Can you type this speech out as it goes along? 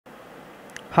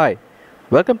Hi,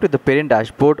 welcome to the parent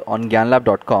dashboard on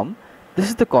GyanLab.com. This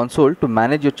is the console to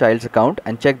manage your child's account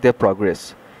and check their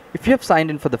progress. If you have signed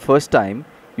in for the first time,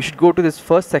 you should go to this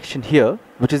first section here,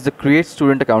 which is the Create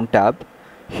Student Account tab.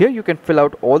 Here you can fill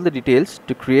out all the details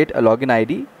to create a login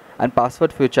ID and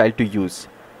password for your child to use.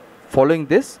 Following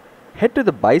this, head to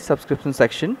the Buy Subscription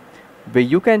section where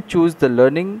you can choose the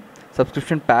learning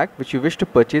subscription pack which you wish to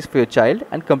purchase for your child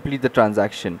and complete the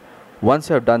transaction. Once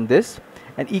you have done this,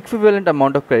 an equivalent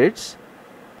amount of credits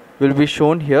will be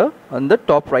shown here on the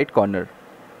top right corner.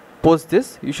 Post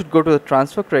this, you should go to the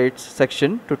Transfer Credits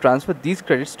section to transfer these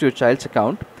credits to your child's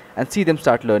account and see them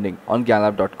start learning on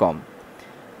GyanLab.com.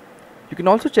 You can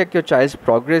also check your child's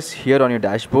progress here on your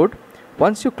dashboard.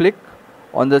 Once you click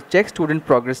on the Check Student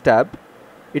Progress tab,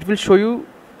 it will show you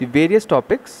the various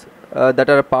topics that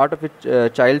are a part of your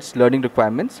child's learning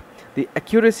requirements, the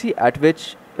accuracy at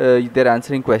which they're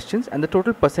answering questions, and the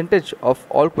total percentage of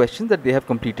all questions that they have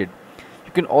completed.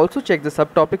 You can also check the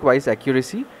subtopic wise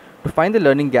accuracy to find the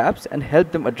learning gaps and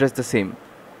help them address the same.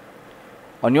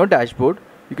 On your dashboard,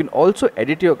 you can also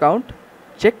edit your account,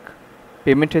 check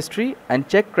payment history, and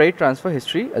check credit transfer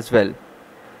history as well.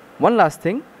 One last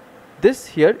thing, this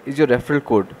here is your referral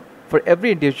code. For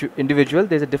every individual,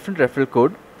 there's a different referral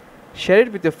code. Share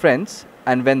it with your friends,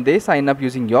 and when they sign up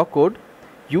using your code,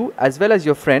 you as well as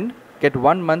your friend get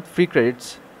 1 month free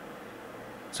credits.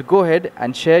 So go ahead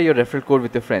and share your referral code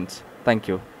with your friends. Thank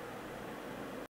you.